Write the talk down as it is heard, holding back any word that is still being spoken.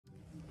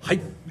は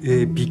い、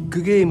ビッ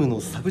グゲーム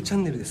のサブチャ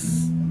ンネルで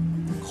す。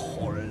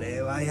これ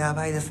はや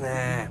ばいです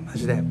ね、マ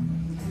ジで。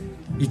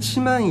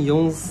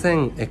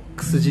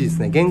14000XG で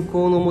すね。現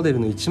行のモデル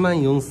の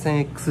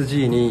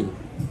 14000XG に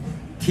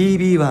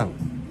TB-1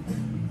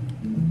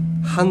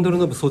 ハンドル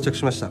ノブ装着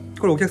しました。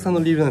これお客さん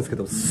のリールなんですけ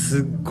ど、す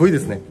っごいで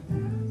すね。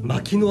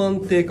巻きの安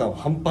定感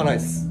半端ない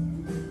です。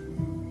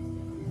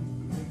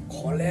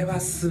これは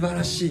素晴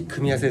らしい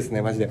組み合わせです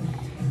ね、マジで。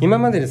今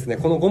までですね、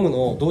このゴム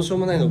のどうしよう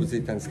もないノブつ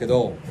いてたんですけ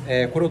ど、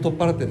これを取っ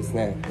払ってです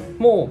ね、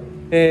もう、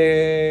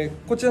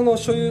こちらの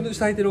所有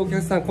されているお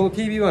客さん、この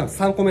TB-1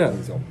 3個目なん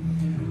ですよ。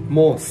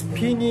もうス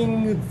ピニ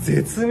ング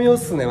絶妙っ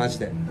すね、マジ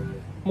で。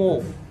も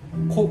う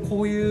こ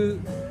ういう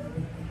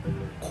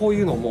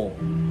のも、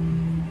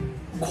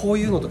こう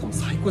いうのとかも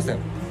最高ですね。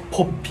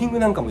ポッピング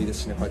なんかもいいで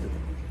すしね、こうやって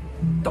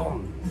ド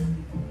ン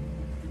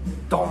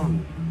ド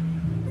ン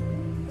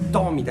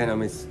ドンみたいな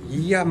のです。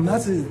いや、ま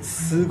ず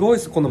すごい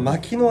です。この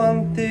巻きの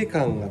安定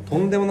感がと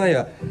んでもない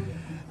わ。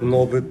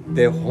ノブっ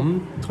て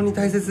本当に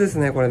大切です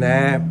ね、これ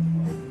ね。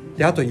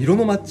で、あと色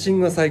のマッチン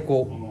グが最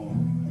高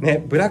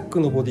ね。ブラック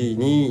のボディ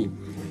に、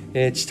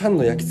チタン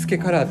の焼き付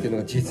けカラーっていうの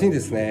が実にで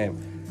すね、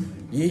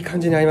いい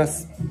感じに合いま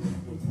す。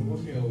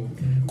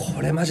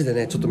これマジで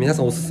ね、ちょっと皆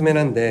さんおすすめ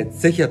なんで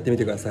ぜひやってみ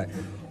てください。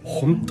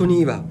本当に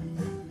いいわ。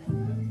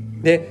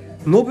で、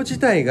ノブ自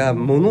体が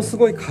ものす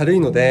ごい軽い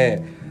の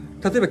で、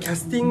例えばキャ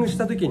スティングし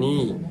た時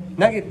に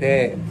投げ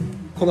て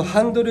この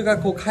ハンドルが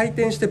こう回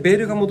転してベー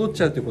ルが戻っ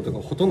ちゃうということが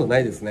ほとんどな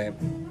いですね。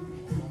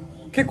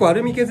結構ア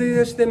ルミ削り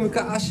出しで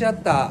昔あ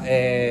った、こう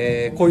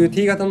いう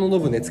T 型のノ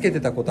ブねつけて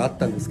たことあっ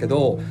たんですけ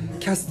ど、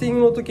キャスティング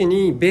の時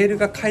にベール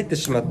が返って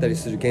しまったり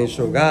する現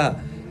象が、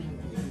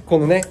こ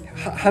のね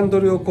ハン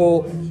ドルを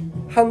こう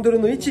ハンドル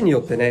の位置に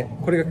よってね、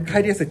これが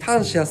返りやすい、タ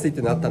ーンしやすいって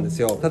いうのがあったんです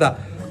よ。ただ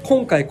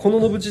今回こ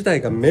のノブ自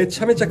体がめ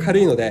ちゃめちゃ軽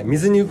いので、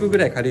水に浮くぐ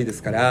らい軽いで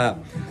すから、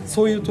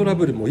そういうトラ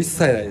ブルも一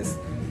切ないです。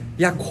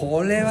いや、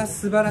これは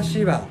素晴らし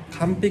いわ。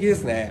完璧で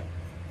すね。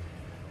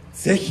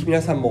ぜひ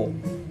皆さんも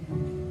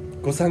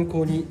ご参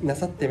考にな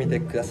さってみて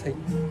ください。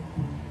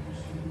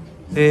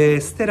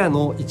ステラ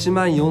の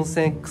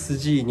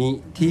 14000XG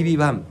に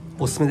TB-1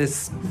 おすすめで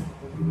す。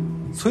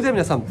それでは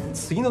皆さん、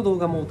次の動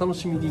画もお楽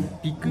しみに。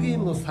ビッグゲー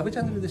ムのサブチ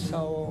ャンネルでし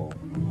た。